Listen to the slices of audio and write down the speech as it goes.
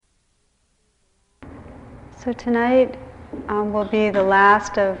So tonight will be the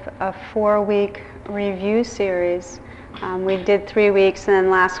last of a 4-week review series. We did 3 weeks, and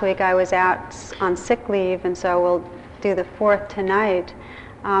then last week I was out on sick leave, and so we'll do the 4th tonight.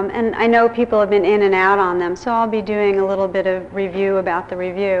 And I know people have been in and out on them, so I'll be doing a little bit of review about the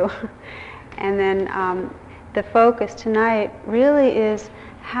review. And then the focus tonight really is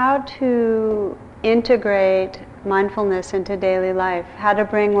how to integrate mindfulness into daily life, how to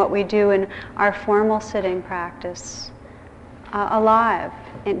bring what we do in our formal sitting practice alive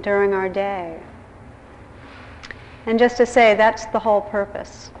during our day. And just to say, that's the whole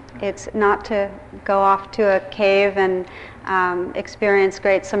purpose. It's not to go off to a cave and experience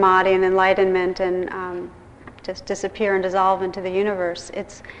great samadhi and enlightenment and just disappear and dissolve into the universe.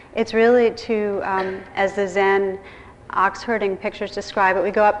 It's really to, as the Zen ox-herding pictures describe it,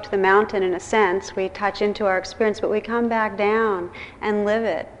 we go up to the mountain in a sense, we touch into our experience, but we come back down and live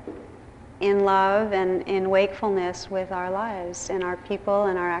it in love and in wakefulness with our lives and our people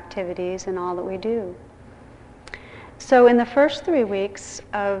and our activities and all that we do. So in the first 3 weeks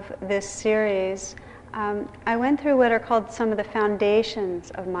of this series, I went through what are called some of the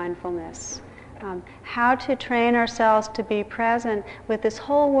foundations of mindfulness. How to train ourselves to be present with this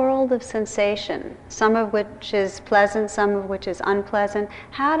whole world of sensation, some of which is pleasant, some of which is unpleasant,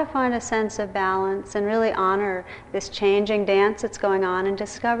 how to find a sense of balance and really honor this changing dance that's going on and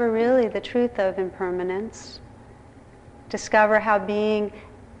discover really the truth of impermanence, discover how being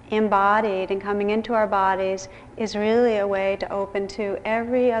embodied and coming into our bodies is really a way to open to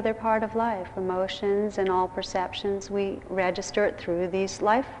every other part of life, emotions and all perceptions. We register it through these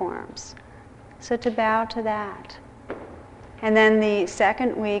life forms. So to bow to that. And then the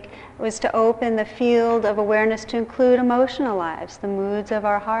second week was to open the field of awareness to include emotional lives, the moods of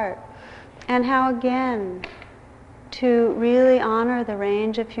our heart. And how, again, to really honor the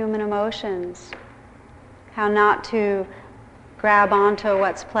range of human emotions. How not to grab onto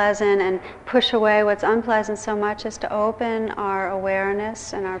what's pleasant and push away what's unpleasant so much as to open our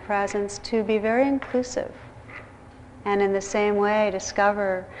awareness and our presence to be very inclusive. And in the same way,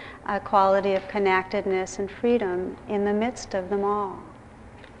 discover a quality of connectedness and freedom in the midst of them all.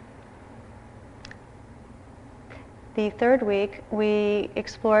 The third week, we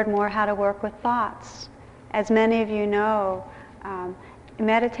explored more how to work with thoughts. As many of you know,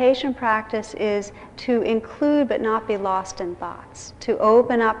 meditation practice is to include but not be lost in thoughts, to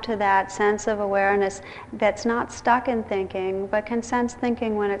open up to that sense of awareness that's not stuck in thinking, but can sense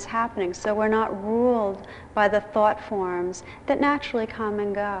thinking when it's happening, so we're not ruled by the thought forms that naturally come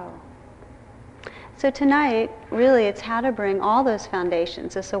and go. So tonight, really, it's how to bring all those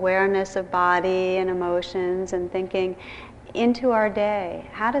foundations, this awareness of body and emotions and thinking, into our day,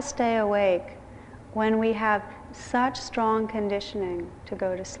 how to stay awake when we have such strong conditioning to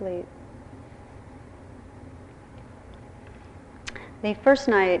go to sleep. The first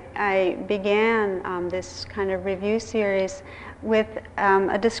night I began this kind of review series with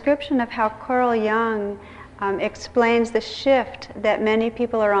a description of how Carl Jung explains the shift that many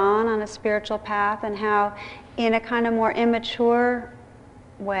people are on a spiritual path, and how in a kind of more immature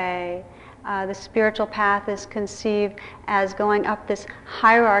way the spiritual path is conceived as going up this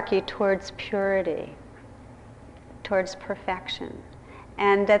hierarchy towards purity, towards perfection,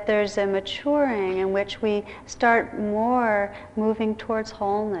 and that there's a maturing in which we start more moving towards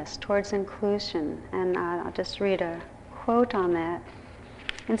wholeness, towards inclusion. And I'll just read a quote on that.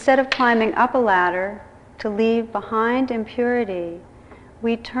 Instead of climbing up a ladder to leave behind impurity,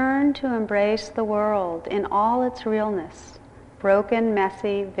 we turn to embrace the world in all its realness, broken,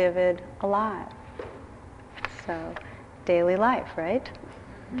 messy, vivid, alive. So, daily life, right?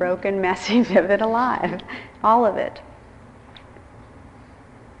 Broken, messy, vivid, alive. All of it.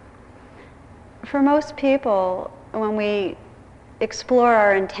 For most people, when we explore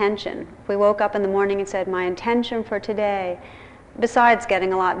our intention, if we woke up in the morning and said, my intention for today, besides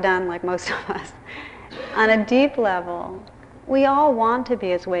getting a lot done like most of us, on a deep level, we all want to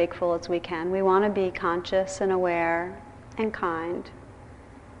be as wakeful as we can. We want to be conscious and aware and kind.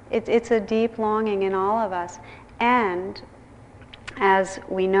 It's a deep longing in all of us. And as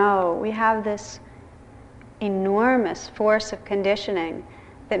we know, we have this enormous force of conditioning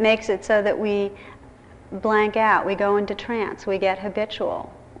that makes it so that we blank out, we go into trance, we get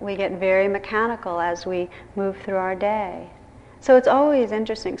habitual, we get very mechanical as we move through our day. So it's always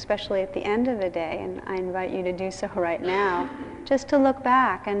interesting, especially at the end of the day, and I invite you to do so right now, just to look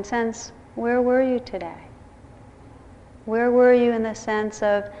back and sense, where were you today? Where were you in the sense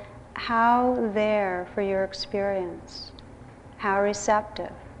of how there for your experience? How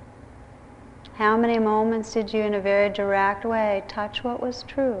receptive? How many moments did you, in a very direct way, touch what was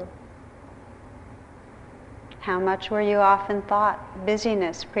true? How much were you off in thought,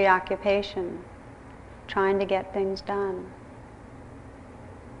 busyness, preoccupation, trying to get things done?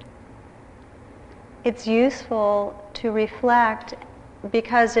 It's useful to reflect,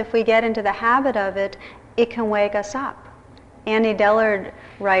 because if we get into the habit of it, it can wake us up. Annie Dillard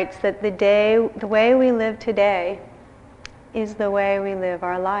writes that the way we live today is the way we live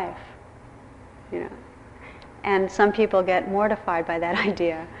our life. And some people get mortified by that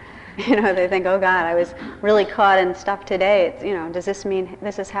idea. They think, oh God, I was really caught in stuff today. Does this mean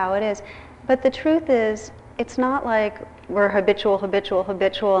this is how it is? But the truth is, it's not like we're habitual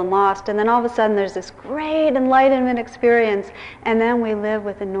and lost, and then all of a sudden there's this great enlightenment experience, and then we live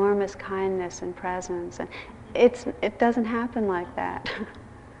with enormous kindness and presence. And it doesn't happen like that.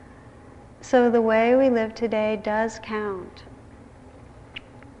 So the way we live today does count.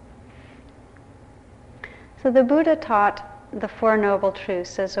 So the Buddha taught the Four Noble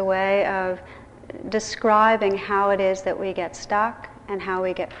Truths as a way of describing how it is that we get stuck and how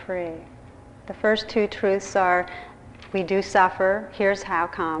we get free. The first two truths are, we do suffer. Here's how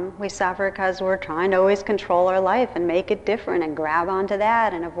come. We suffer because we're trying to always control our life and make it different and grab onto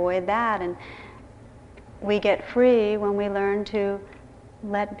that and avoid that. And we get free when we learn to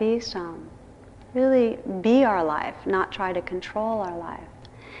let be some. Really be our life, not try to control our life.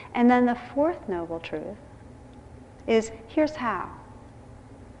 And then the fourth noble truth is, here's how.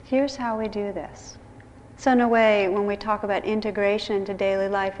 Here's how we do this. So in a way, when we talk about integration into daily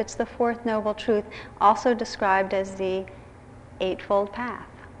life, it's the fourth noble truth, also described as the Eightfold Path.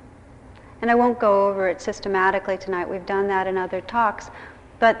 And I won't go over it systematically tonight. We've done that in other talks.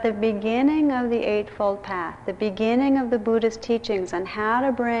 But the beginning of the Eightfold Path, the beginning of the Buddha's teachings on how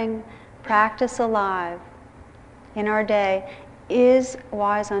to bring practice alive in our day is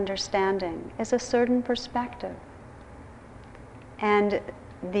wise understanding, is a certain perspective. And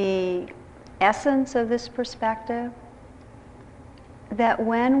the essence of this perspective, that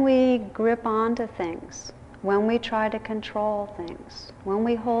when we grip onto things, when we try to control things, when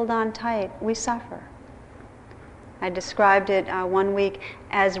we hold on tight, we suffer. I described it one week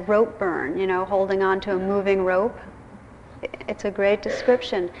as rope burn, holding on to a moving rope. It's a great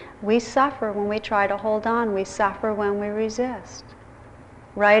description. We suffer when we try to hold on. We suffer when we resist.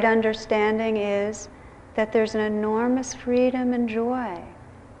 Right understanding is that there's an enormous freedom and joy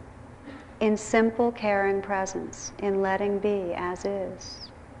in simple, caring presence, in letting be as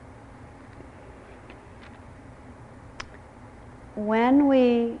is. When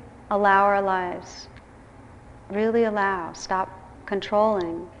we allow our lives, really allow, stop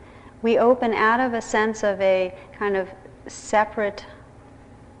controlling, we open out of a sense of a kind of separate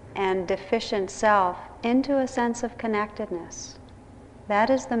and deficient self into a sense of connectedness.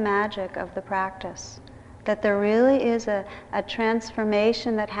 That is the magic of the practice. That there really is a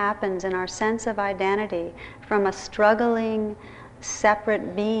transformation that happens in our sense of identity from a struggling,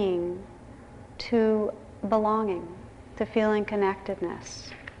 separate being to belonging, to feeling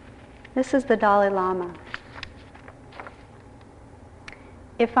connectedness. This is the Dalai Lama.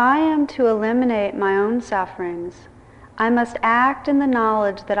 If I am to eliminate my own sufferings, I must act in the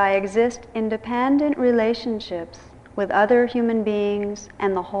knowledge that I exist in dependent relationships with other human beings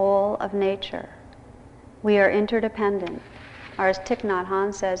and the whole of nature. We are interdependent. Or as Thich Nhat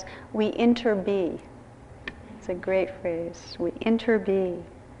Hanh says, we interbe. It's a great phrase. We interbe.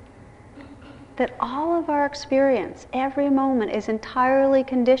 That all of our experience, every moment, is entirely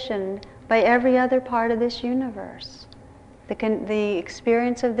conditioned by every other part of this universe. The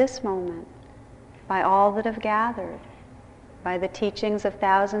experience of this moment, by all that have gathered, by the teachings of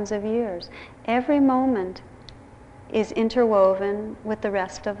thousands of years. Every moment is interwoven with the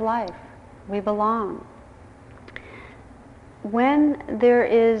rest of life. We belong. When there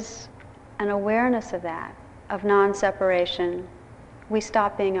is an awareness of that, of non-separation, we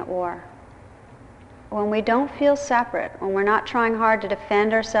stop being at war. When we don't feel separate, when we're not trying hard to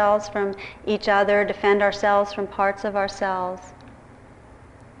defend ourselves from each other, defend ourselves from parts of ourselves,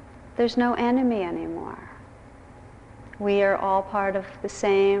 there's no enemy anymore. We are all part of the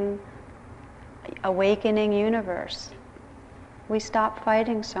same awakening universe. We stop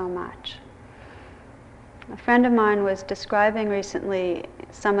fighting so much. A friend of mine was describing recently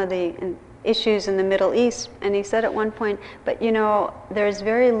some of the issues in the Middle East, and he said at one point, but there's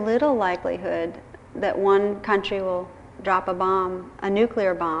very little likelihood that one country will drop a bomb, a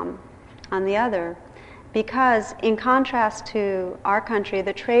nuclear bomb, on the other, because in contrast to our country,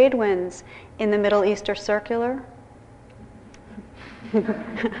 the trade winds in the Middle East are circular.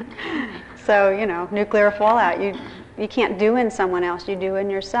 So, nuclear fallout, you can't do in someone else, you do in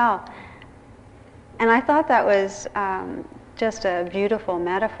yourself. And I thought that was just a beautiful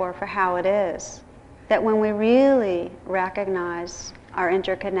metaphor for how it is. that when we really recognize our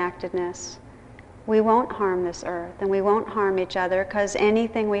interconnectedness, we won't harm this earth and we won't harm each other, because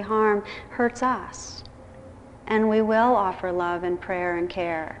anything we harm hurts us. And we will offer love and prayer and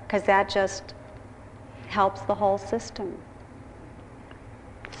care, because that just helps the whole system.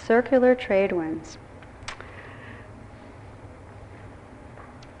 Circular trade winds.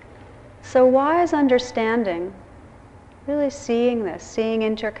 So wise understanding, really seeing this, seeing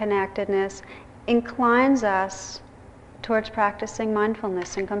interconnectedness, inclines us towards practicing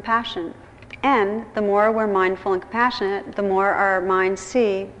mindfulness and compassion. And the more we're mindful and compassionate, the more our minds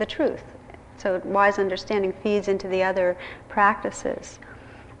see the truth. So wise understanding feeds into the other practices.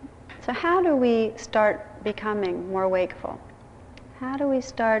 So how do we start becoming more wakeful? How do we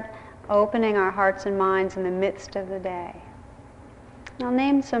start opening our hearts and minds in the midst of the day? I'll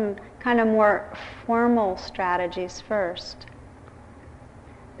name some kind of more formal strategies first.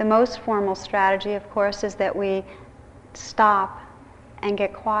 The most formal strategy, of course, is that we stop and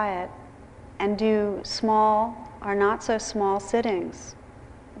get quiet and do small or not so small sittings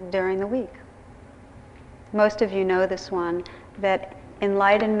during the week. Most of you know this one, that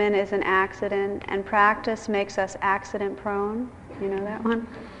enlightenment is an accident and practice makes us accident prone. You know that one?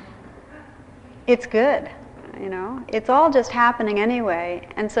 It's good. You know, it's all just happening anyway.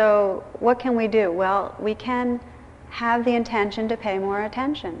 And so what can we do? Well, we can have the intention to pay more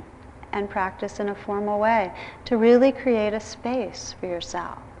attention and practice in a formal way to really create a space for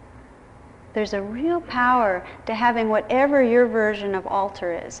yourself. There's a real power to having whatever your version of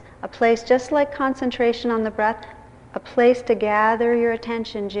altar is, a place just like concentration on the breath, a place to gather your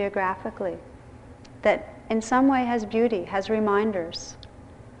attention geographically that in some way has beauty, has reminders.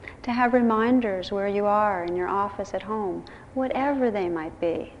 To have reminders where you are, in your office, at home, whatever they might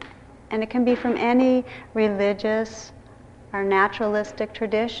be. And it can be from any religious or naturalistic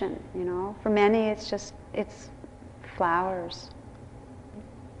tradition, you know. For many it's flowers.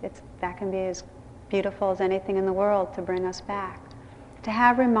 That can be as beautiful as anything in the world to bring us back. To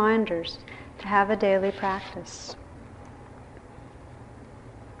have reminders, to have a daily practice.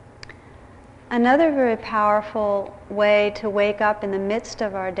 Another very powerful way to wake up in the midst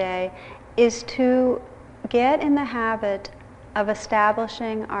of our day is to get in the habit of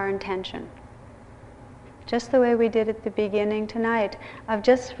establishing our intention. Just the way we did at the beginning tonight, of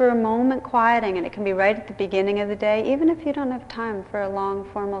just for a moment quieting, and it can be right at the beginning of the day, even if you don't have time for a long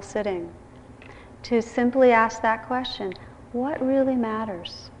formal sitting, to simply ask that question, what really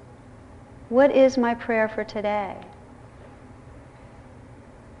matters? What is my prayer for today?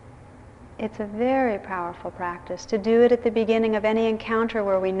 It's a very powerful practice to do it at the beginning of any encounter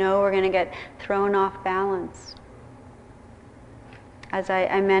where we know we're going to get thrown off balance. As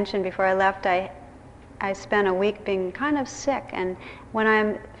I mentioned before I left, I spent a week being kind of sick, and when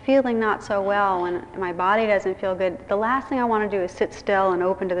I'm feeling not so well, when my body doesn't feel good, the last thing I want to do is sit still and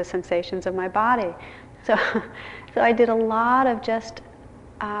open to the sensations of my body. So I did a lot of just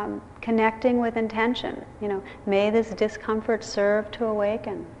connecting with intention. You know, may this discomfort serve to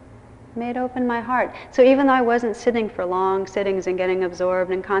awaken. May it open my heart. So even though I wasn't sitting for long sittings and getting absorbed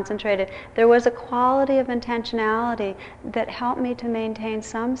and concentrated, there was a quality of intentionality that helped me to maintain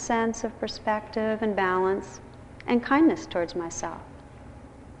some sense of perspective and balance and kindness towards myself.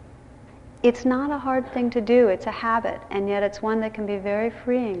 It's not a hard thing to do, it's a habit, and yet it's one that can be very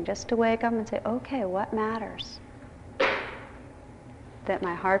freeing, just to wake up and say, okay, what matters? That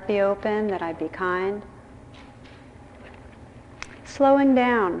my heart be open, that I be kind. Slowing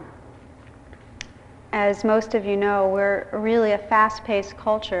down. As most of you know, we're really a fast-paced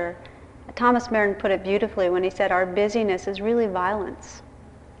culture. Thomas Merton put it beautifully when he said our busyness is really violence.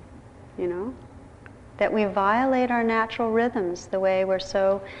 You know? That we violate our natural rhythms the way we're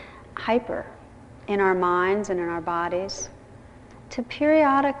so hyper in our minds and in our bodies. To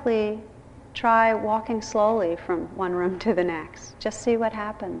periodically try walking slowly from one room to the next. Just see what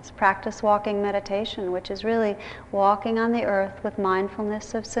happens. Practice walking meditation, which is really walking on the earth with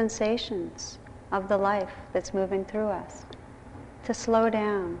mindfulness of sensations of the life that's moving through us. To slow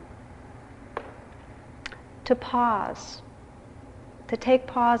down. To pause. To take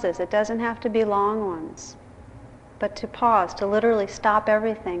pauses. It doesn't have to be long ones. But to pause, to literally stop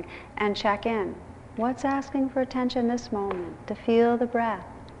everything and check in. What's asking for attention this moment? To feel the breath.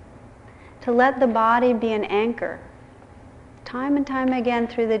 To let the body be an anchor. Time and time again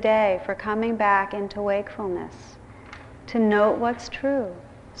through the day for coming back into wakefulness. To note what's true.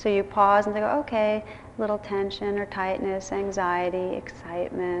 So you pause and think, okay, little tension or tightness, anxiety,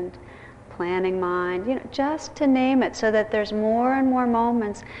 excitement, planning mind, you know, just to name it, so that there's more and more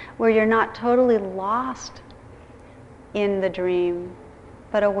moments where you're not totally lost in the dream,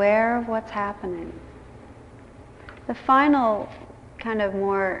 but aware of what's happening. The final kind of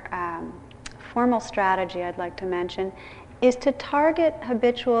more formal strategy I'd like to mention is to target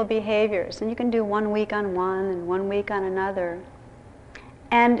habitual behaviors. And you can do 1 week on one and 1 week on another.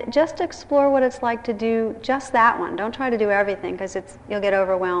 And just explore what it's like to do just that one. Don't try to do everything because you'll get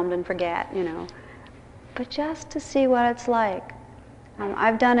overwhelmed and forget, But just to see what it's like.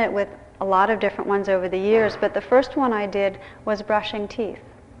 I've done it with a lot of different ones over the years, but the first one I did was brushing teeth.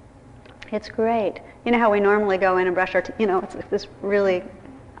 It's great. You know how we normally go in and brush our teeth, it's like this really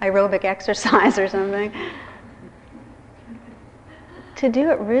aerobic exercise or something. To do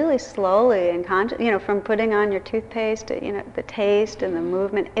it really slowly and from putting on your toothpaste to, the taste and the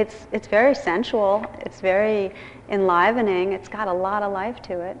movement, it's very sensual, it's very enlivening, it's got a lot of life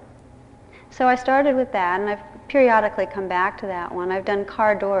to it. So I started with that, and I've periodically come back to that one. I've done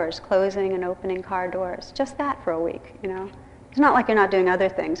car doors, closing and opening car doors, just that for a week, It's not like you're not doing other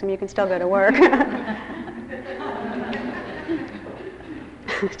things, you can still go to work.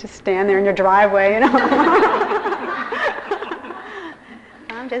 Just stand there in your driveway,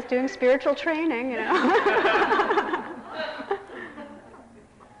 I'm just doing spiritual training,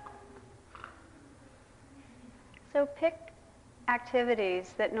 So pick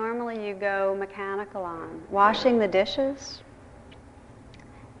activities that normally you go mechanical on. Washing the dishes.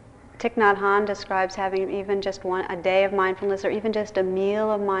 Thich Nhat Hanh describes having even just a day of mindfulness or even just a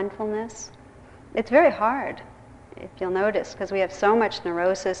meal of mindfulness. It's very hard, if you'll notice, because we have so much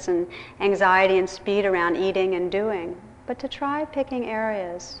neurosis and anxiety and speed around eating and doing. But to try picking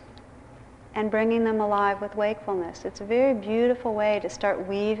areas and bringing them alive with wakefulness. It's a very beautiful way to start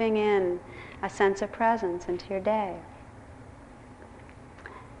weaving in a sense of presence into your day.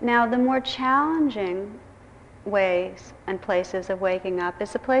 Now, the more challenging ways and places of waking up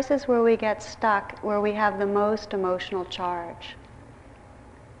is the places where we get stuck, where we have the most emotional charge.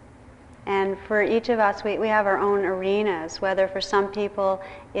 And for each of us, we have our own arenas, whether for some people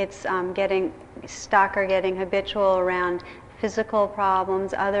it's getting stuck or getting habitual around physical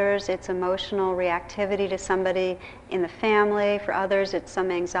problems, others it's emotional reactivity to somebody in the family, for others it's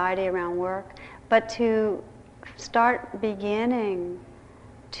some anxiety around work. But to start beginning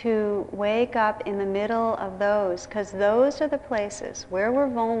to wake up in the middle of those, because those are the places where we're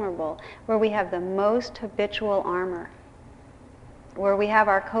vulnerable, where we have the most habitual armor, where we have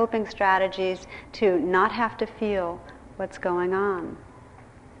our coping strategies to not have to feel what's going on.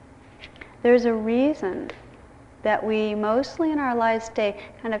 There's a reason that we mostly in our lives stay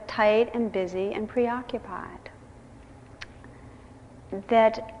kind of tight and busy and preoccupied.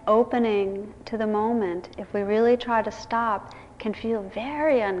 That opening to the moment, if we really try to stop, can feel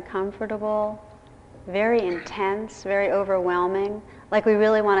very uncomfortable, very intense, very overwhelming. Like we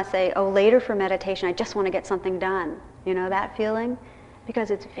really want to say, later for meditation, I just want to get something done. You know that feeling? Because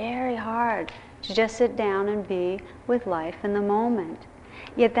it's very hard to just sit down and be with life in the moment.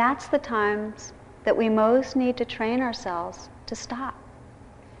 Yet that's the times that we most need to train ourselves to stop.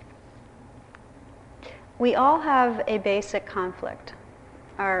 We all have a basic conflict,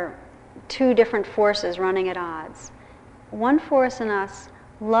 our two different forces running at odds. One force in us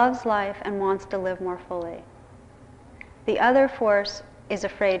loves life and wants to live more fully. The other force is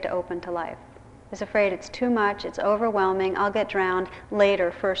afraid to open to life, is afraid it's too much, it's overwhelming, I'll get drowned later,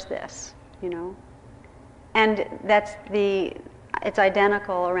 first this, And it's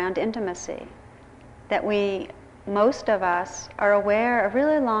identical around intimacy, that most of us are aware of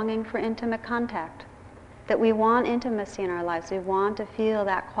really longing for intimate contact, that we want intimacy in our lives, we want to feel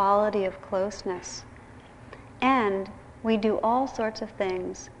that quality of closeness. And we do all sorts of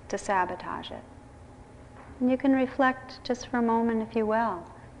things to sabotage it. And you can reflect just for a moment, if you will,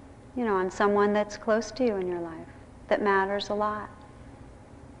 on someone that's close to you in your life, that matters a lot.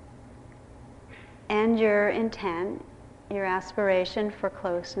 And your intent, your aspiration for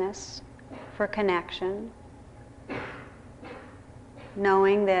closeness, for connection,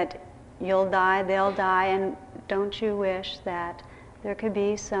 knowing that you'll die, they'll die, and don't you wish that there could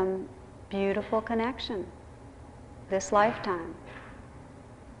be some beautiful connection this lifetime?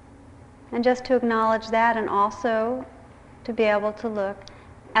 And just to acknowledge that, and also to be able to look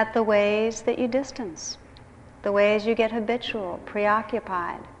at the ways that you distance, the ways you get habitual,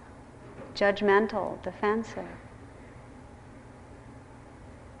 preoccupied, judgmental, defensive.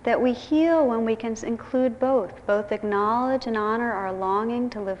 That we heal when we can include both acknowledge and honor our longing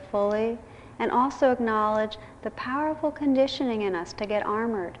to live fully, and also acknowledge the powerful conditioning in us to get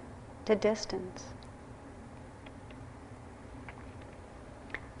armored, to distance.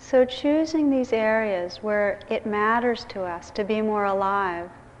 So choosing these areas where it matters to us to be more alive,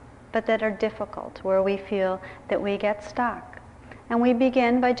 but that are difficult, where we feel that we get stuck. And we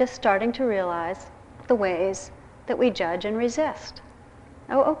begin by just starting to realize the ways that we judge and resist.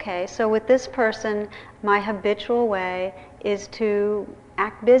 Oh, okay, so with this person, my habitual way is to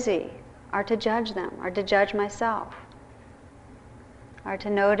act busy, or to judge them, or to judge myself, or to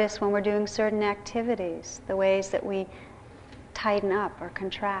notice when we're doing certain activities, the ways that we tighten up or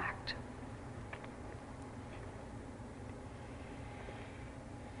contract.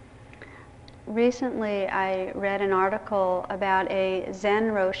 Recently, I read an article about a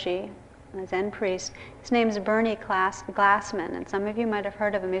Zen Roshi, a Zen priest. His name is Bernie Glassman, and some of you might have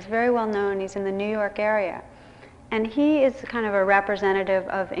heard of him. He's very well known. He's in the New York area. And he is kind of a representative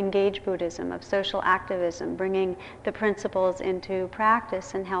of engaged Buddhism, of social activism, bringing the principles into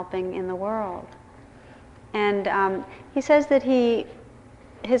practice and helping in the world. And he says that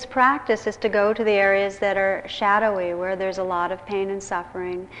his practice is to go to the areas that are shadowy, where there's a lot of pain and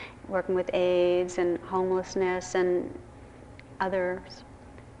suffering, working with AIDS and homelessness and others.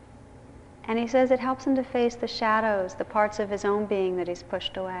 And he says it helps him to face the shadows, the parts of his own being that he's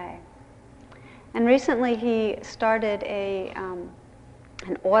pushed away. And recently he started an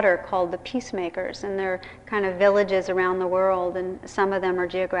order called the Peacemakers, and they're kind of villages around the world, and some of them are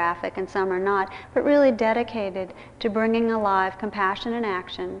geographic and some are not, but really dedicated to bringing alive compassion and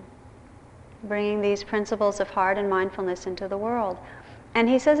action, bringing these principles of heart and mindfulness into the world. And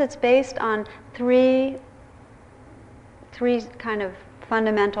he says it's based on three kind of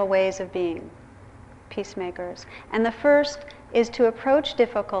fundamental ways of being peacemakers. And the first is to approach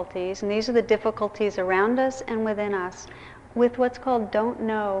difficulties, and these are the difficulties around us and within us, with what's called don't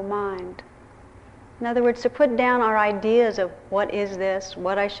know mind. In other words, to put down our ideas of what is this,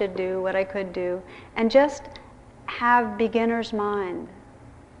 what I should do, what I could do, and just have beginner's mind.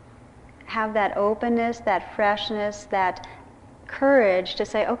 Have that openness, that freshness, that courage to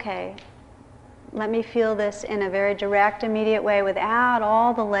say, okay, let me feel this in a very direct, immediate way without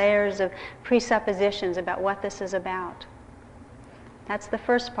all the layers of presuppositions about what this is about. That's the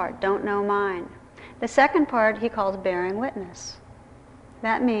first part, don't know mind. The second part he calls bearing witness.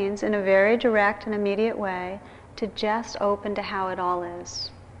 That means, in a very direct and immediate way, to just open to how it all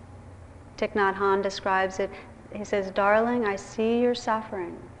is. Thich Nhat Hanh describes it, he says, darling, I see your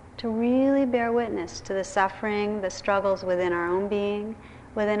suffering. To really bear witness to the suffering, the struggles within our own being,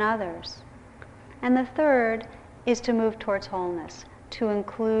 within others. And the third is to move towards wholeness, to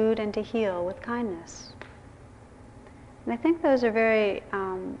include and to heal with kindness. And I think those are very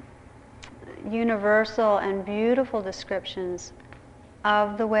universal and beautiful descriptions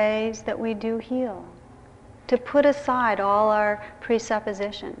of the ways that we do heal. To put aside all our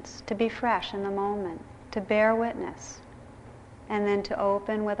presuppositions, to be fresh in the moment, to bear witness, and then to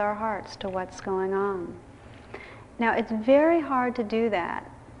open with our hearts to what's going on. Now, it's very hard to do that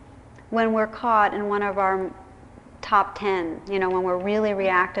when we're caught in one of our top 10, when we're really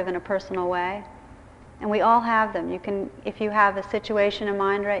reactive in a personal way. And we all have them. You can, if you have a situation in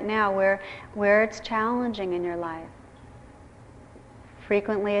mind right now where it's challenging in your life.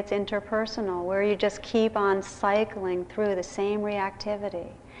 Frequently it's interpersonal, where you just keep on cycling through the same reactivity.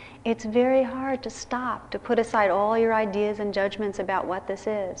 It's very hard to stop, to put aside all your ideas and judgments about what this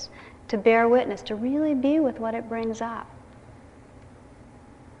is, to bear witness, to really be with what it brings up,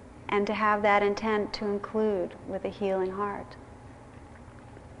 and to have that intent to include with a healing heart.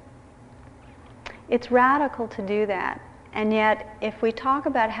 It's radical to do that, and yet if we talk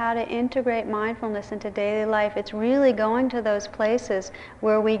about how to integrate mindfulness into daily life, it's really going to those places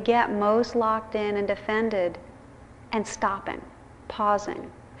where we get most locked in and defended, and stopping,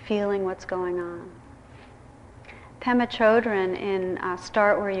 pausing, feeling what's going on. Pema Chodron in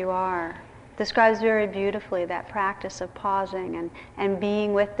Start Where You Are describes very beautifully that practice of pausing and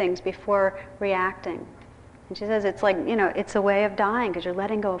being with things before reacting. And she says it's like, it's a way of dying, because you're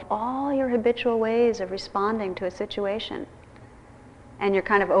letting go of all your habitual ways of responding to a situation. And you're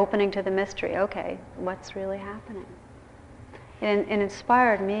kind of opening to the mystery. Okay, what's really happening? It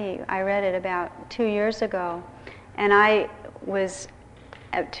inspired me. I read it about 2 years ago. And I was,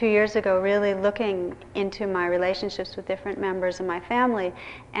 2 years ago, really looking into my relationships with different members of my family.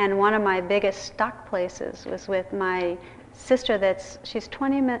 And one of my biggest stuck places was with my sister she's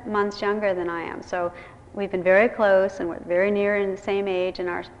 20 months younger than I am. So we've been very close and we're very near in the same age, and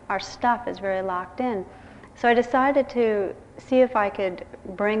our stuff is very locked in. So I decided to see if I could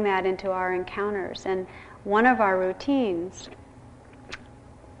bring that into our encounters. And one of our routines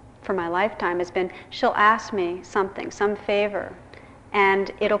for my lifetime has been, she'll ask me something, some favor,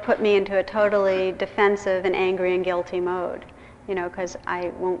 and it'll put me into a totally defensive and angry and guilty mode, because I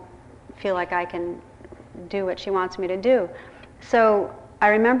won't feel like I can do what she wants me to do. So I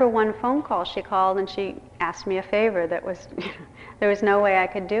remember one phone call she called and she asked me a favor that was, there was no way I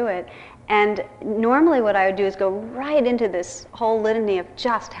could do it. And normally what I would do is go right into this whole litany of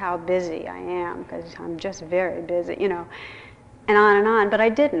just how busy I am, because I'm just very busy, you know, and on, but I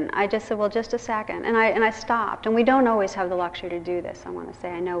didn't. I just said, well, just a second, and I stopped. And we don't always have the luxury to do this, I want to say.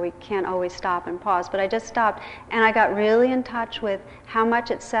 I know we can't always stop and pause, but I just stopped, and I got really in touch with how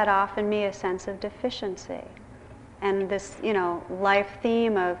much it set off in me a sense of deficiency. And this, you know, life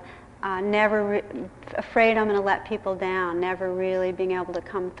theme of never afraid I'm going to let people down, never really being able to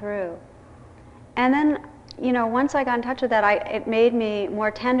come through. And then, you know, once I got in touch with that, it made me more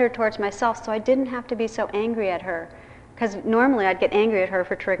tender towards myself, so I didn't have to be so angry at her. Because normally I'd get angry at her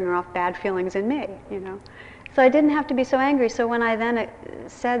for triggering off bad feelings in me, you know. So I didn't have to be so angry. So when I then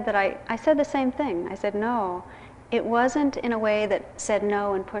said that I said the same thing. I said no. It wasn't in a way that said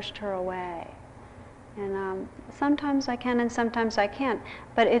no and pushed her away. And sometimes I can and sometimes I can't.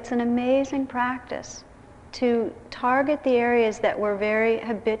 But it's an amazing practice to target the areas that were very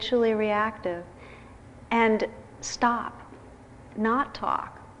habitually reactive and stop, not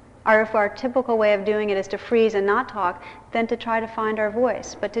talk. Or if our typical way of doing it is to freeze and not talk, then to try to find our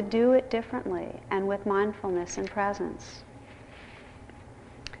voice, but to do it differently and with mindfulness and presence.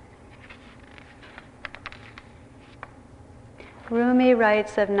 Rumi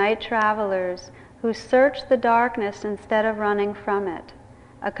writes of night travelers who search the darkness instead of running from it,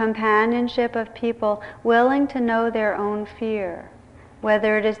 a companionship of people willing to know their own fear,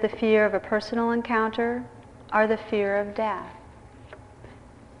 whether it is the fear of a personal encounter or the fear of death.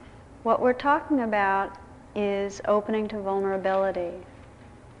 What we're talking about is opening to vulnerability.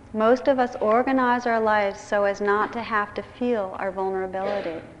 Most of us organize our lives so as not to have to feel our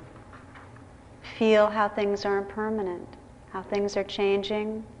vulnerability. Feel how things are impermanent, how things are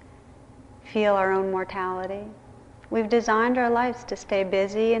changing, feel our own mortality. We've designed our lives to stay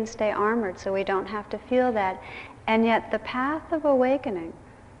busy and stay armored so we don't have to feel that. And yet the path of awakening,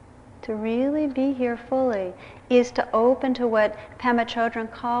 to really be here fully, is to open to what Pema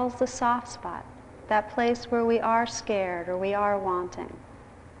Chodron calls the soft spot, that place where we are scared or we are wanting.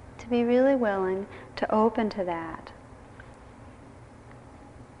 To be really willing to open to that.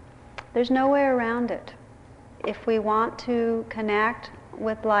 There's no way around it. If we want to connect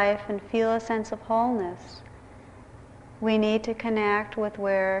with life and feel a sense of wholeness, we need to connect with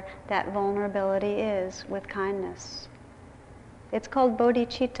where that vulnerability is with kindness. It's called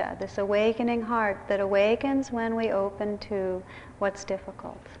bodhicitta, this awakening heart that awakens when we open to what's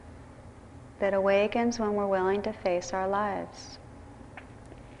difficult, that awakens when we're willing to face our lives.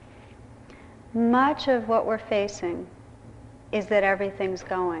 Much of what we're facing is that everything's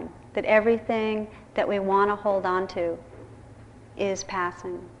going, that everything that we want to hold on to is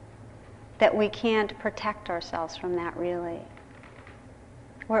passing, that we can't protect ourselves from that really.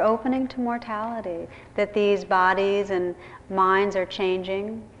 We're opening to mortality, that these bodies and minds are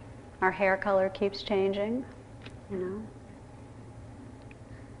changing, our hair color keeps changing, you know,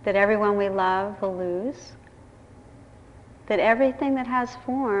 that everyone we love will lose, that everything that has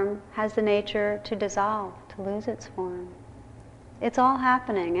form has the nature to dissolve, to lose its form. It's all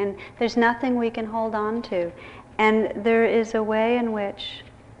happening, and there's nothing we can hold on to. And there is a way in which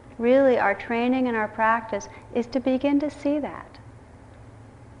really our training and our practice is to begin to see that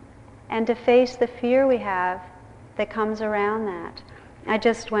and to face the fear we have that comes around that. I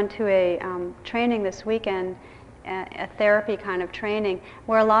just went to a training this weekend, a therapy kind of training,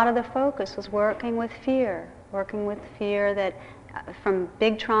 where a lot of the focus was working with fear that from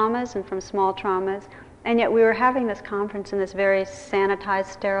big traumas and from small traumas. And yet we were having this conference in this very sanitized,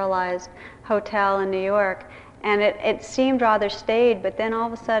 sterilized hotel in New York, and it seemed rather staid, but then all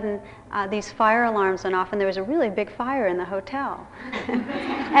of a sudden these fire alarms went off, and there was a really big fire in the hotel.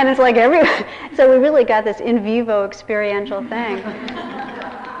 And it's like so we really got this in vivo experiential thing.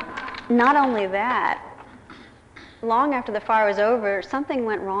 Not only that, long after the fire was over, something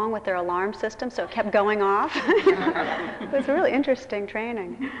went wrong with their alarm system, so it kept going off. It was a really interesting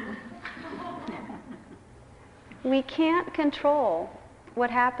training. We can't control what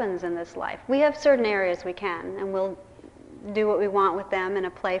happens in this life. We have certain areas we can, and we'll do what we want with them in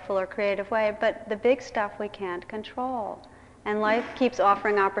a playful or creative way, but the big stuff we can't control. And life keeps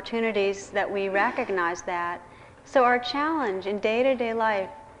offering opportunities that we recognize that. So our challenge in day-to-day life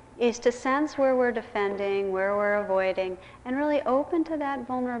is to sense where we're defending, where we're avoiding, and really open to that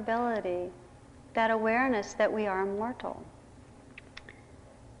vulnerability, that awareness that we are mortal.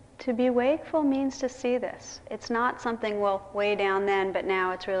 To be wakeful means to see this. It's not something, well, way down then, but now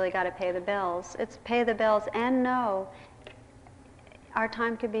it's really got to pay the bills. It's pay the bills and know our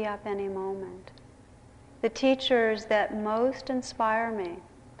time could be up any moment. The teachers that most inspire me,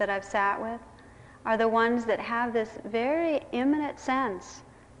 that I've sat with, are the ones that have this very imminent sense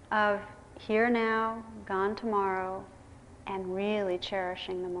of here now, gone tomorrow, and really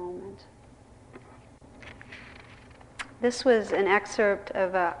cherishing the moment. This was an excerpt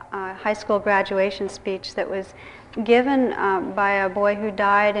of a high school graduation speech that was given by a boy who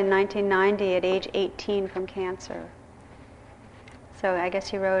died in 1990 at age 18 from cancer. So I guess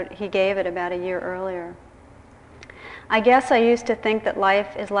he gave it about a year earlier. I guess I used to think that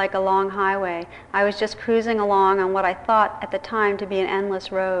life is like a long highway. I was just cruising along on what I thought at the time to be an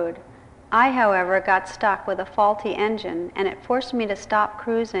endless road. I, however, got stuck with a faulty engine, and it forced me to stop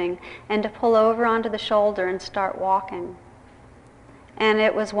cruising and to pull over onto the shoulder and start walking. And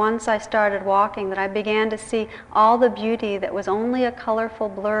it was once I started walking that I began to see all the beauty that was only a colorful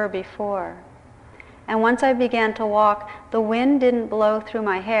blur before. And once I began to walk, the wind didn't blow through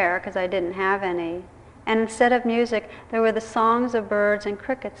my hair because I didn't have any. And instead of music, there were the songs of birds and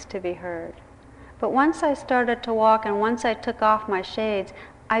crickets to be heard. But once I started to walk and once I took off my shades,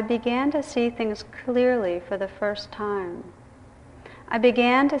 I began to see things clearly for the first time. I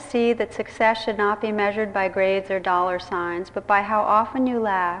began to see that success should not be measured by grades or dollar signs, but by how often you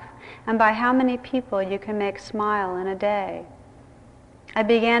laugh and by how many people you can make smile in a day. I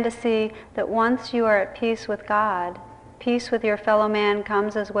began to see that once you are at peace with God, peace with your fellow man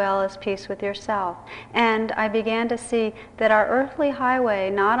comes as well as peace with yourself. And I began to see that our earthly highway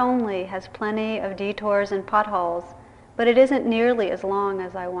not only has plenty of detours and potholes, but it isn't nearly as long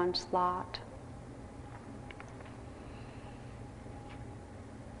as I once thought.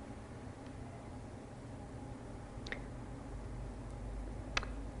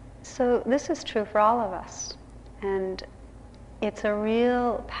 So this is true for all of us. And it's a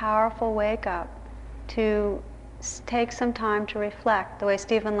real powerful wake-up to take some time to reflect, the way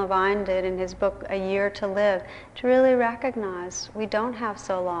Stephen Levine did in his book, A Year to Live, to really recognize we don't have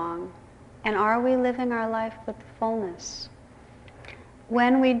so long. And are we living our life with fullness?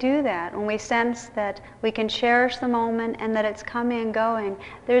 When we do that, when we sense that we can cherish the moment and that it's coming and going,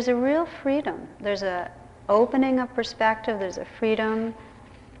 there's a real freedom. There's a opening of perspective, there's a freedom,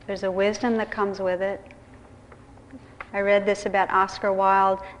 there's a wisdom that comes with it. I read this about Oscar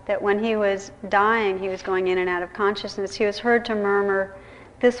Wilde, that when he was dying, he was going in and out of consciousness, he was heard to murmur,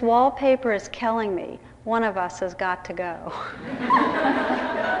 "This wallpaper is killing me. One of us has got to go."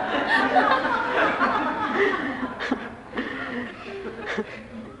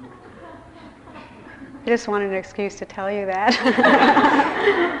 I just wanted an excuse to tell you that.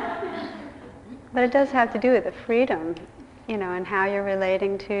 But it does have to do with the freedom, and how you're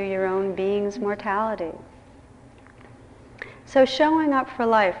relating to your own being's mortality. So showing up for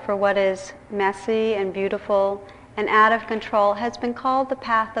life, for what is messy and beautiful and out of control, has been called the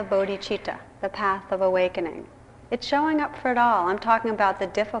path of bodhicitta, the path of awakening. It's showing up for it all. I'm talking about the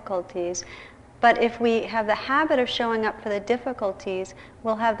difficulties, but if we have the habit of showing up for the difficulties,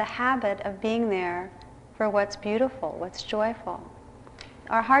 we'll have the habit of being there for what's beautiful, what's joyful.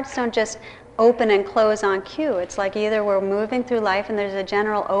 Our hearts don't just open and close on cue. It's like either we're moving through life and there's a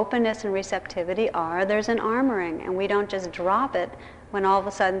general openness and receptivity, or there's an armoring and we don't just drop it when all of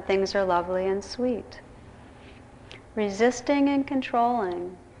a sudden things are lovely and sweet. Resisting and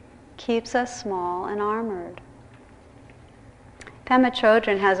controlling keeps us small and armored. Pema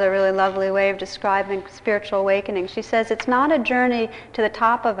Chodron has a really lovely way of describing spiritual awakening. She says it's not a journey to the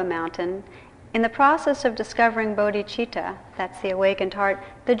top of a mountain. In the process of discovering bodhicitta, that's the awakened heart,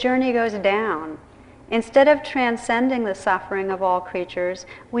 the journey goes down. Instead of transcending the suffering of all creatures,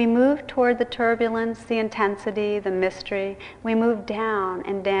 we move toward the turbulence, the intensity, the mystery. We move down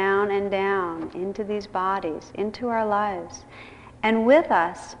and down and down into these bodies, into our lives. And with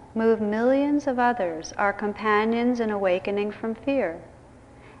us move millions of others, our companions in awakening from fear.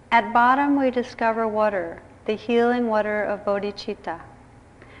 At bottom we discover water, the healing water of bodhicitta.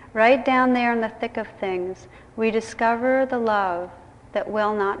 Right down there in the thick of things, we discover the love that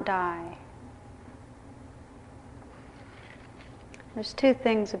will not die. There's two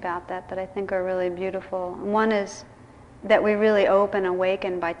things about that I think are really beautiful. One is that we really open and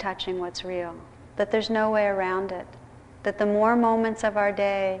awaken by touching what's real, that there's no way around it, that the more moments of our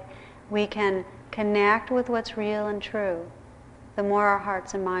day we can connect with what's real and true, the more our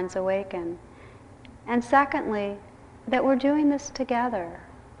hearts and minds awaken. And secondly, that we're doing this together.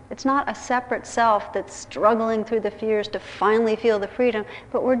 It's not a separate self that's struggling through the fears to finally feel the freedom,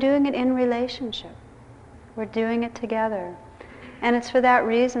 but we're doing it in relationship. We're doing it together. And it's for that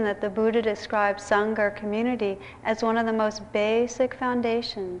reason that the Buddha describes Sangha or community as one of the most basic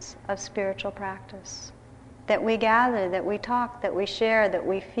foundations of spiritual practice. That we gather, that we talk, that we share, that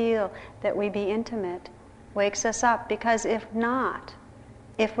we feel, that we be intimate. wakes us up, because if not,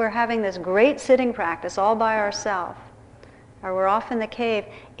 if we're having this great sitting practice all by ourselves, or we're off in the cave,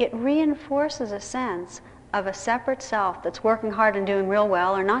 it reinforces a sense of a separate self that's working hard and doing real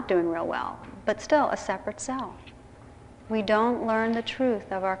well or not doing real well, but still a separate self. We don't learn the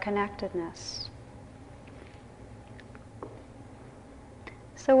truth of our connectedness.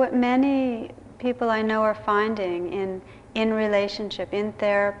 So what many people I know are finding in relationship, in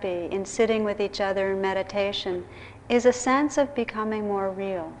therapy, in sitting with each other in meditation, is a sense of becoming more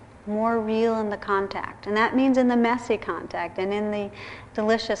real in the contact. And that means in the messy contact and in the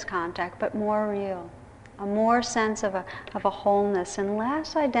delicious contact, but more real. A more sense of a wholeness and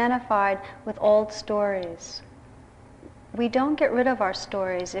less identified with old stories. We don't get rid of our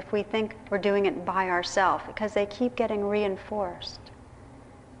stories if we think we're doing it by ourselves, because they keep getting reinforced.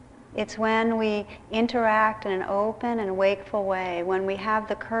 It's when we interact in an open and wakeful way, when we have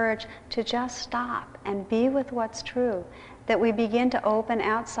the courage to just stop and be with what's true, that we begin to open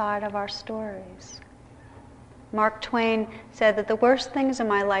outside of our stories. Mark Twain said that the worst things in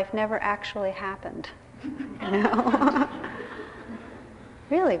my life never actually happened. You know?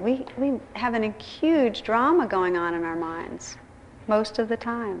 Really, we have a huge drama going on in our minds most of the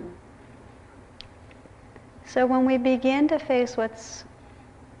time. So when we begin to face what's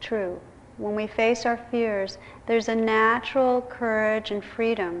true, when we face our fears, there's a natural courage and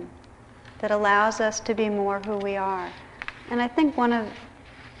freedom that allows us to be more who we are. And I think one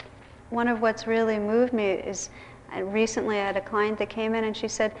of what's really moved me is, recently I had a client that came in and she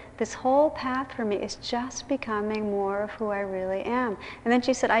said, this whole path for me is just becoming more of who I really am. And then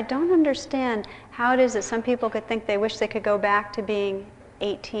she said, I don't understand how it is that some people could think they wish they could go back to being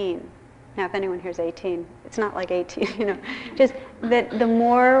 18. Now, if anyone here's 18, it's not like 18, you know. Just that the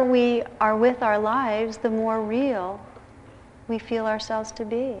more we are with our lives, the more real we feel ourselves to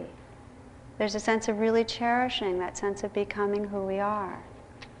be. There's a sense of really cherishing that sense of becoming who we are.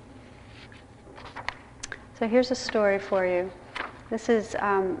 So here's a story for you. This is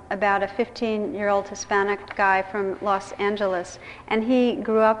about a 15-year-old Hispanic guy from Los Angeles, and he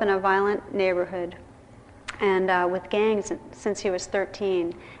grew up in a violent neighborhood and with gangs since he was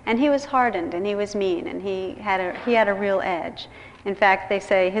 13. And he was hardened, and he was mean, and he had a real edge. In fact, they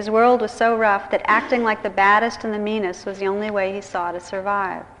say his world was so rough that acting like the baddest and the meanest was the only way he saw to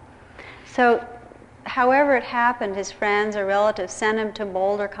survive. So, however it happened, his friends or relatives sent him to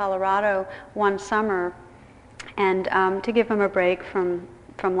Boulder, Colorado one summer, and to give him a break from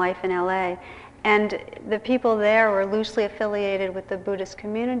life in LA. And the people there were loosely affiliated with the Buddhist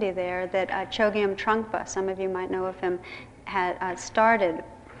community there that Chogyam Trungpa, some of you might know of him, had started.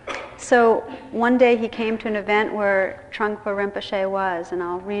 So one day he came to an event where Trungpa Rinpoche was, and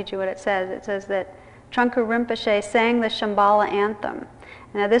I'll read you what it says. It says that Trungpa Rinpoche sang the Shambhala anthem.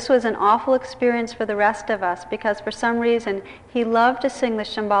 Now this was an awful experience for the rest of us, because for some reason he loved to sing the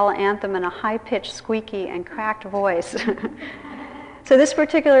Shambhala anthem in a high-pitched, squeaky, and cracked voice. So this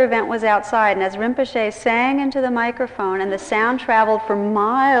particular event was outside, and as Rinpoche sang into the microphone and the sound traveled for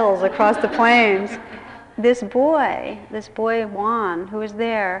miles across the plains, this boy Juan, who was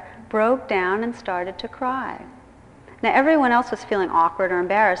there, broke down and started to cry. Now everyone else was feeling awkward or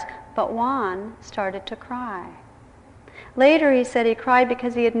embarrassed, but Juan started to cry. Later he said he cried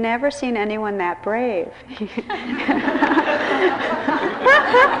because he had never seen anyone that brave.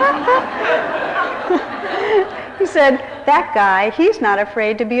 He said, that guy, he's not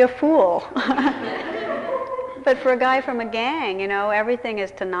afraid to be a fool. But for a guy from a gang, you know, everything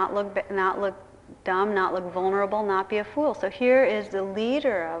is to not look dumb, not look vulnerable, not be a fool. So here is the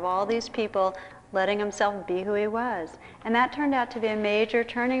leader of all these people letting himself be who he was. And that turned out to be a major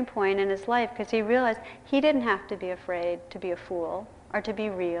turning point in his life, because he realized he didn't have to be afraid to be a fool or to be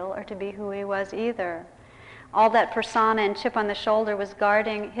real or to be who he was either. All that persona and chip on the shoulder was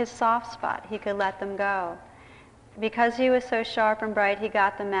guarding his soft spot. He could let them go. Because he was so sharp and bright, he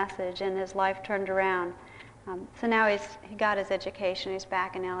got the message and his life turned around. So now he got his education. He's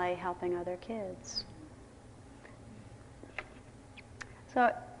back in LA helping other kids.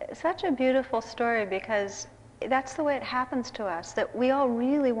 So such a beautiful story, because that's the way it happens to us, that we all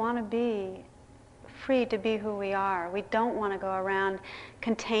really want to be free to be who we are. We don't want to go around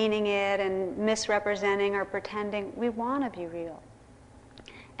containing it and misrepresenting or pretending. We want to be real.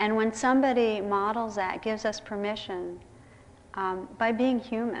 And when somebody models that, gives us permission, by being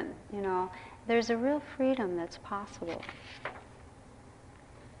human, you know, there's a real freedom that's possible.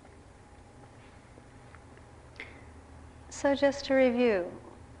 So just to review,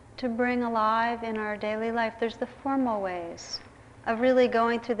 to bring alive in our daily life, there's the formal ways of really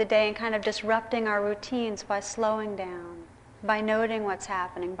going through the day and kind of disrupting our routines by slowing down, by noting what's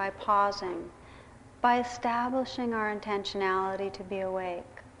happening, by pausing, by establishing our intentionality to be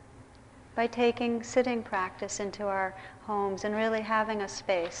awake, by taking sitting practice into our homes and really having a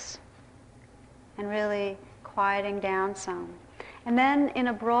space and really quieting down some. And then in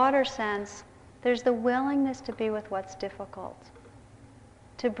a broader sense, there's the willingness to be with what's difficult,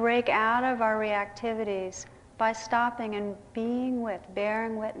 to break out of our reactivities by stopping and being with,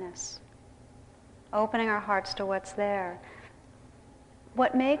 bearing witness, opening our hearts to what's there.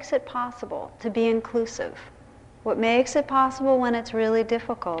 What makes it possible to be inclusive, what makes it possible when it's really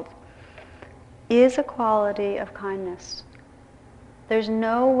difficult, is a quality of kindness. There's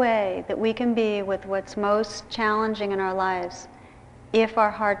no way that we can be with what's most challenging in our lives if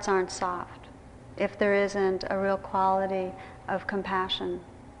our hearts aren't soft, if there isn't a real quality of compassion.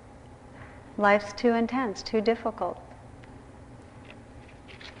 Life's too intense, too difficult.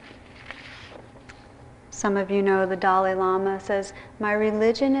 Some of you know the Dalai Lama says, "My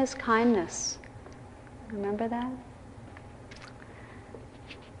religion is kindness." Remember that?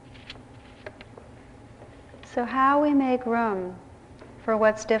 So how we make room for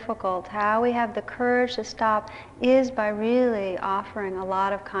what's difficult, how we have the courage to stop, is by really offering a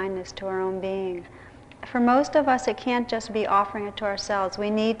lot of kindness to our own being. For most of us, it can't just be offering it to ourselves.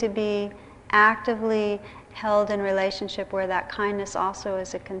 We need to be actively held in relationship where that kindness also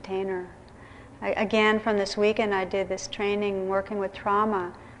is a container. Again, from this weekend, I did this training working with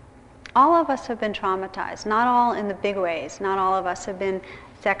trauma. All of us have been traumatized, not all in the big ways. Not all of us have been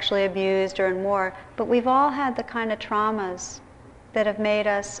sexually abused or in war, but we've all had the kind of traumas that have made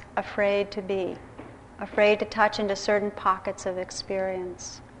us afraid to be, afraid to touch into certain pockets of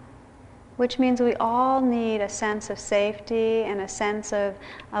experience. Which means we all need a sense of safety and a sense of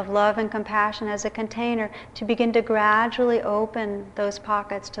love and compassion as a container to begin to gradually open those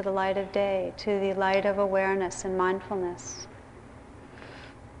pockets to the light of day, to the light of awareness and mindfulness.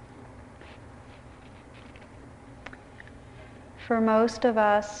 For most of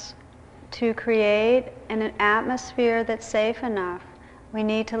us, to create an atmosphere that's safe enough, we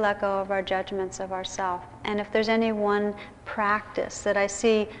need to let go of our judgments of ourselves. And if there's any one practice that I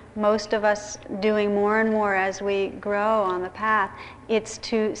see most of us doing more and more as we grow on the path, it's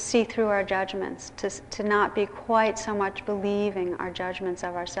to see through our judgments, to not be quite so much believing our judgments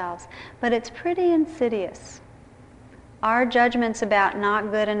of ourselves. But it's pretty insidious. Our judgments about not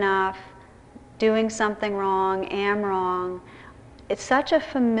good enough, doing something wrong, am wrong, it's such a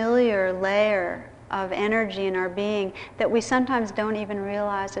familiar layer of energy in our being that we sometimes don't even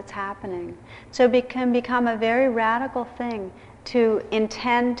realize it's happening. So it can become a very radical thing to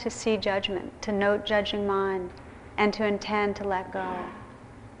intend to see judgment, to note judging mind, and to intend to let go.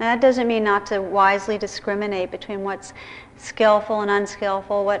 Now that doesn't mean not to wisely discriminate between what's skillful and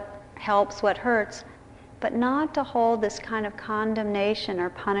unskillful, what helps, what hurts, but not to hold this kind of condemnation or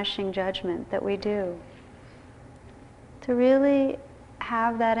punishing judgment that we do. To really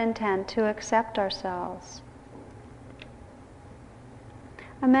have that intent to accept ourselves.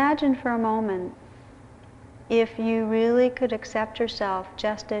 Imagine for a moment if you really could accept yourself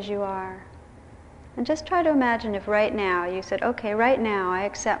just as you are. And just try to imagine if right now you said, okay, right now I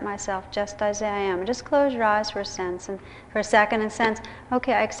accept myself just as I am. Just close your eyes for a second and sense,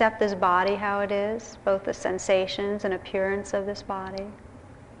 okay, I accept this body how it is, both the sensations and appearance of this body.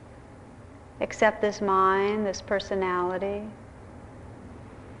 Accept this mind, this personality.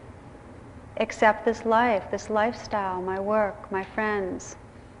 Accept this life, this lifestyle, my work, my friends,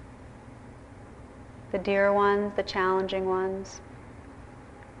 the dear ones, the challenging ones.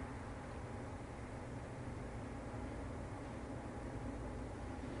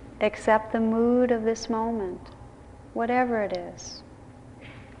 Accept the mood of this moment, whatever it is.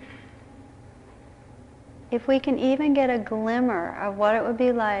 If we can even get a glimmer of what it would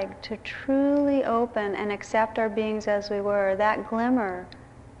be like to truly open and accept our beings as we were, that glimmer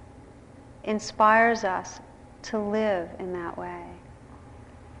inspires us to live in that way.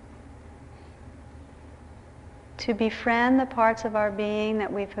 To befriend the parts of our being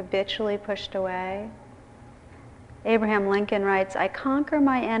that we've habitually pushed away. Abraham Lincoln writes, "I conquer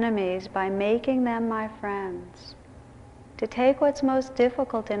my enemies by making them my friends." To take what's most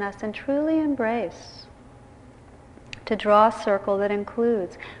difficult in us and truly embrace. To draw a circle that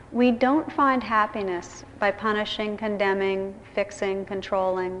includes. We don't find happiness by punishing, condemning, fixing,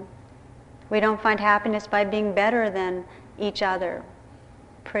 controlling. We don't find happiness by being better than each other,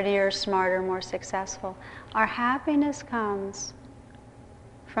 prettier, smarter, more successful. Our happiness comes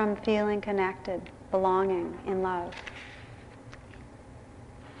from feeling connected, belonging, in love.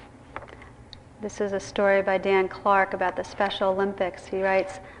 This is a story by Dan Clark about the Special Olympics. He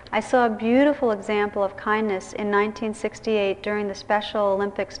writes, "I saw a beautiful example of kindness in 1968 during the Special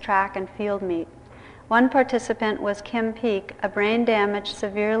Olympics track and field meet. One participant was Kim Peek, a brain-damaged,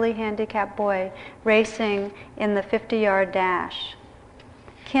 severely handicapped boy racing in the 50-yard dash.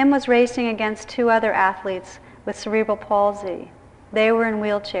 Kim was racing against two other athletes with cerebral palsy. They were in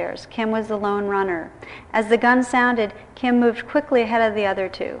wheelchairs. Kim was the lone runner. As the gun sounded, Kim moved quickly ahead of the other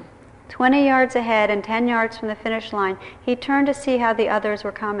two. 20 yards ahead and 10 yards from the finish line, he turned to see how the others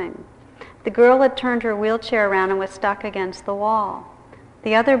were coming. The girl had turned her wheelchair around and was stuck against the wall.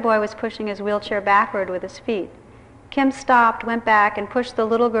 The other boy was pushing his wheelchair backward with his feet. Kim stopped, went back, and pushed the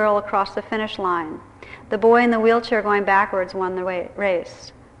little girl across the finish line. The boy in the wheelchair going backwards won the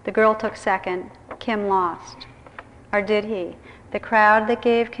race. The girl took second. Kim lost. Or did he? The crowd that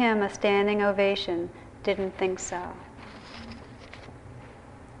gave Kim a standing ovation didn't think so.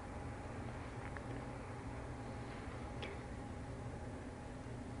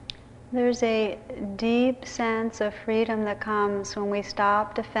 There's a deep sense of freedom that comes when we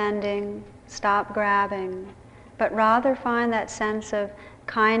stop defending, stop grabbing, but rather find that sense of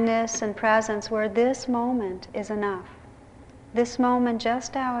kindness and presence where this moment is enough. This moment,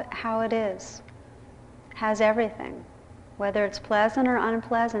 just how it is, has everything. Whether it's pleasant or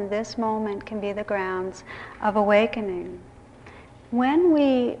unpleasant, this moment can be the grounds of awakening. When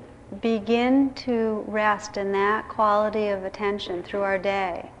we begin to rest in that quality of attention through our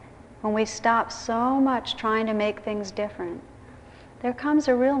day, when we stop so much trying to make things different, there comes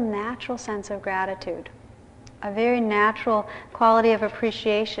a real natural sense of gratitude, a very natural quality of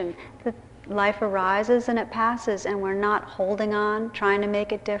appreciation that life arises and it passes and we're not holding on, trying to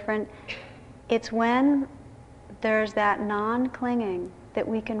make it different. It's when there's that non-clinging that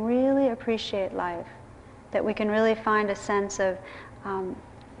we can really appreciate life, that we can really find a sense of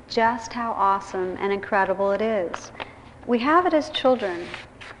just how awesome and incredible it is. We have it as children.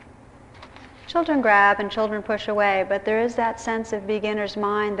 Children grab and children push away, but there is that sense of beginner's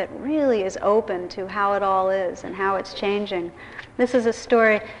mind that really is open to how it all is and how it's changing. This is a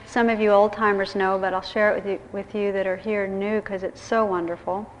story some of you old-timers know, but I'll share it with you that are here new because it's so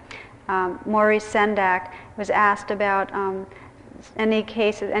wonderful. Maurice Sendak was asked about any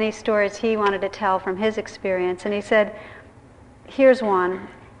cases, any stories he wanted to tell from his experience, and he said, here's one.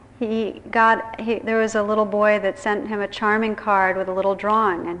 There was a little boy that sent him a charming card with a little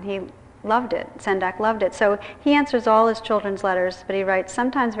drawing, and he loved it. Sendak loved it. So he answers all his children's letters, but he writes,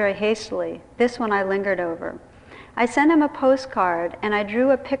 sometimes very hastily. This one I lingered over. I sent him a postcard, and I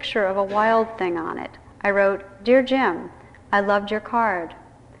drew a picture of a wild thing on it. I wrote, Dear Jim, I loved your card.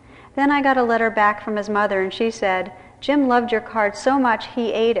 Then I got a letter back from his mother, and she said, Jim loved your card so much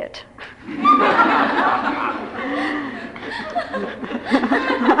he ate it.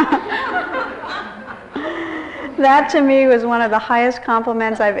 That to me was one of the highest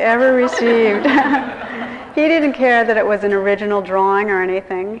compliments I've ever received. He didn't care that it was an original drawing or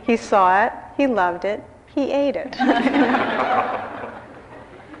anything. He saw it, he loved it, he ate it.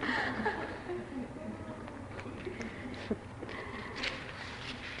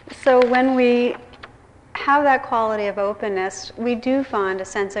 So when we have that quality of openness, we do find a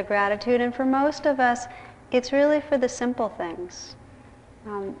sense of gratitude, and for most of us, it's really for the simple things.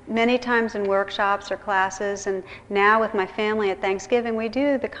 Many times in workshops or classes, and now with my family at Thanksgiving, we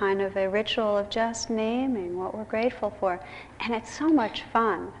do the kind of a ritual of just naming what we're grateful for. And it's so much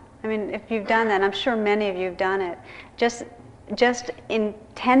fun. I mean, if you've done that, I'm sure many of you have done it, just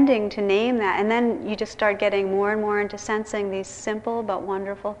intending to name that, and then you just start getting more and more into sensing these simple but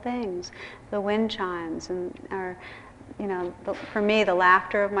wonderful things. The wind chimes, or for me, the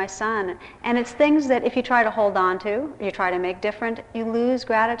laughter of my son. And it's things that if you try to hold on to, you try to make different, you lose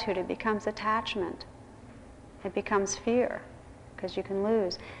gratitude. It becomes attachment. It becomes fear, because you can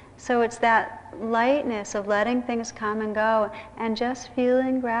lose. So it's that lightness of letting things come and go and just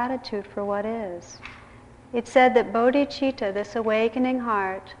feeling gratitude for what is. It's said that bodhicitta, this awakening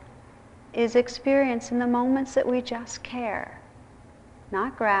heart, is experienced in the moments that we just care.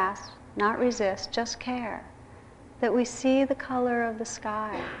 Not grasp, not resist, just care. That we see the color of the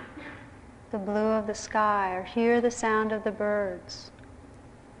sky, the blue of the sky, or hear the sound of the birds,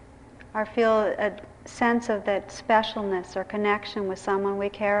 or feel a sense of that specialness or connection with someone we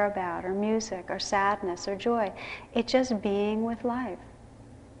care about, or music, or sadness, or joy. It's just being with life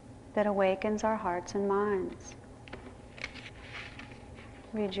that awakens our hearts and minds.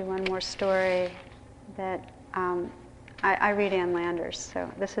 I'll read you one more story that I read Ann Landers,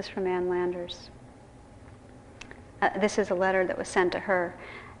 so this is from Ann Landers. This is a letter that was sent to her.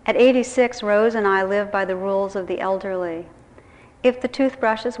 At 86, Rose and I live by the rules of the elderly. If the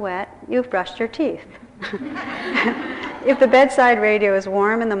toothbrush is wet, you've brushed your teeth. If the bedside radio is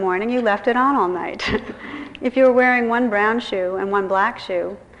warm in the morning, you left it on all night. If you are wearing one brown shoe and one black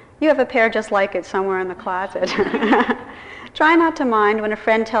shoe, You have a pair just like it somewhere in the closet. Try not to mind when a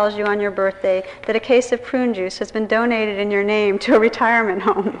friend tells you on your birthday that a case of prune juice has been donated in your name to a retirement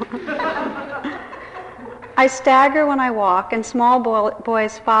home. I stagger when I walk, and small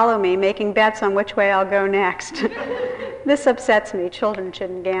boys follow me, making bets on which way I'll go next. This upsets me. Children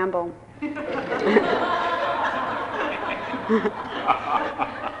shouldn't gamble.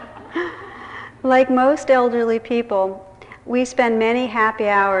 Like most elderly people, we spend many happy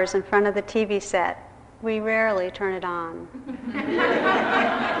hours in front of the TV set. We rarely turn it on.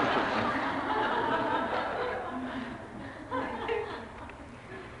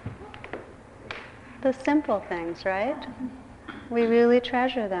 The simple things, right? We really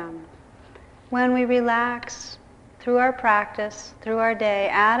treasure them. When we relax through our practice, through our day,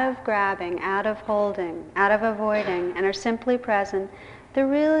 out of grabbing, out of holding, out of avoiding, and are simply present, there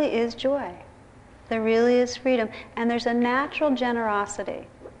really is joy. There really is freedom. And there's a natural generosity.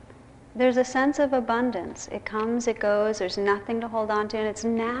 There's a sense of abundance. It comes, it goes, there's nothing to hold on to, and it's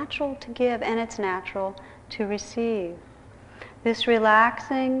natural to give, and it's natural to receive. This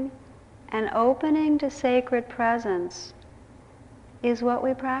relaxing and opening to sacred presence is what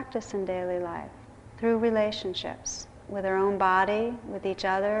we practice in daily life, through relationships, with our own body, with each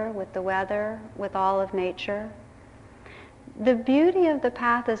other, with the weather, with all of nature. The beauty of the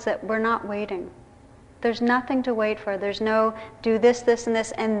path is that we're not waiting. There's nothing to wait for. There's no do this, this, and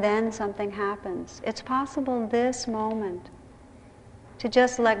this, and then something happens. It's possible this moment to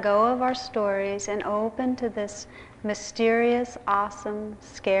just let go of our stories and open to this mysterious, awesome,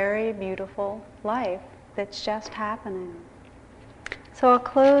 scary, beautiful life that's just happening. So I'll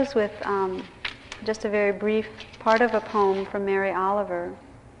close with just a very brief part of a poem from Mary Oliver.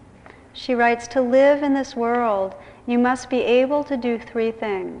 She writes, "To live in this world, you must be able to do three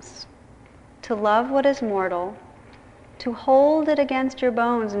things. To love what is mortal, to hold it against your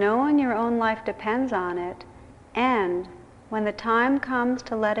bones, knowing your own life depends on it, and when the time comes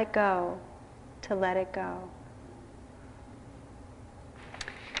to let it go, to let it go."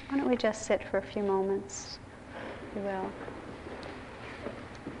 Why don't we just sit for a few moments, if you will.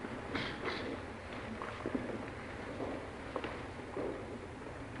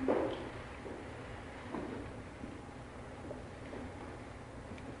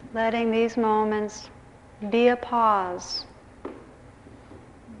 Letting these moments be a pause,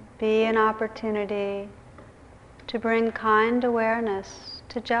 be an opportunity to bring kind awareness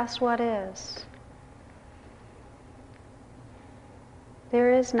to just what is.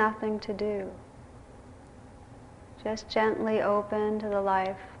 There is nothing to do. Just gently open to the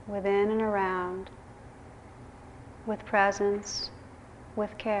life within and around, with presence,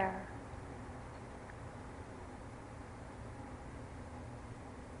 with care.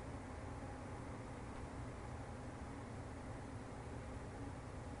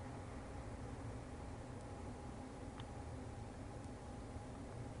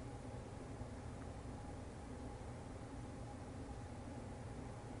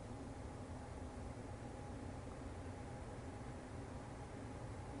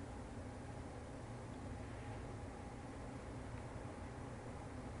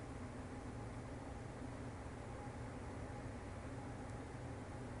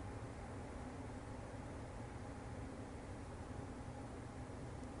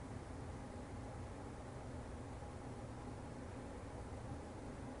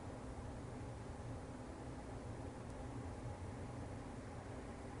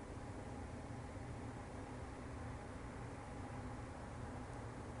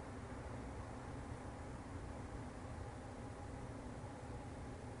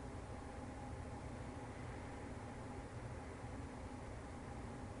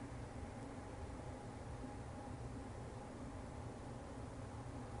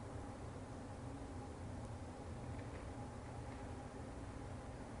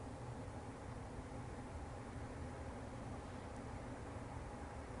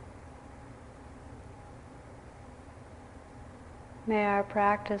 May our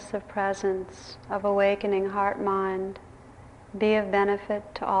practice of presence, of awakening heart-mind, be of benefit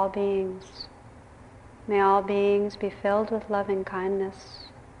to all beings. May all beings be filled with loving kindness.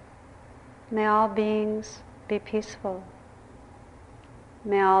 May all beings be peaceful.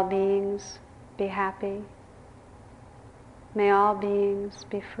 May all beings be happy. May all beings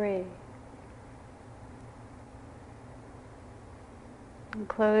be free. In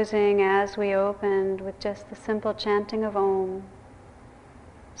closing, as we opened with just the simple chanting of Om,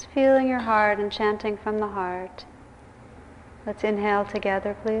 just feeling your heart and chanting from the heart. Let's inhale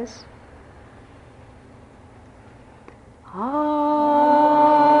together, please. Ah.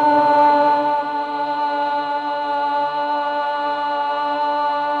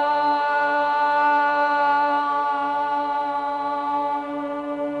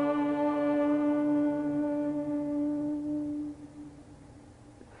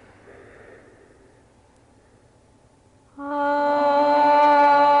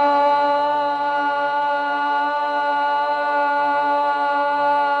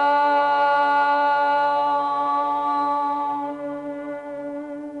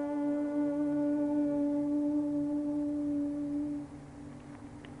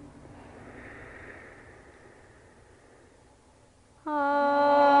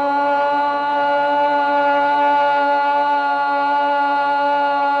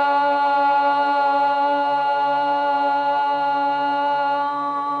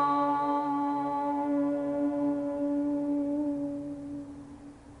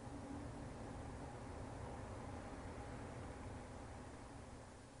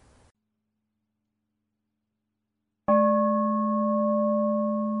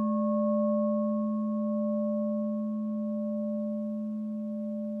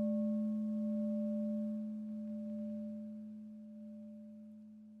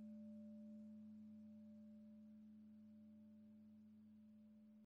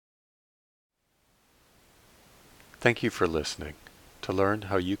 Thank you for listening. To learn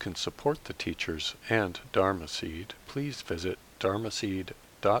how you can support the teachers and Dharma Seed, please visit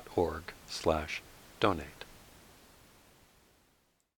dharmaseed.org/donate.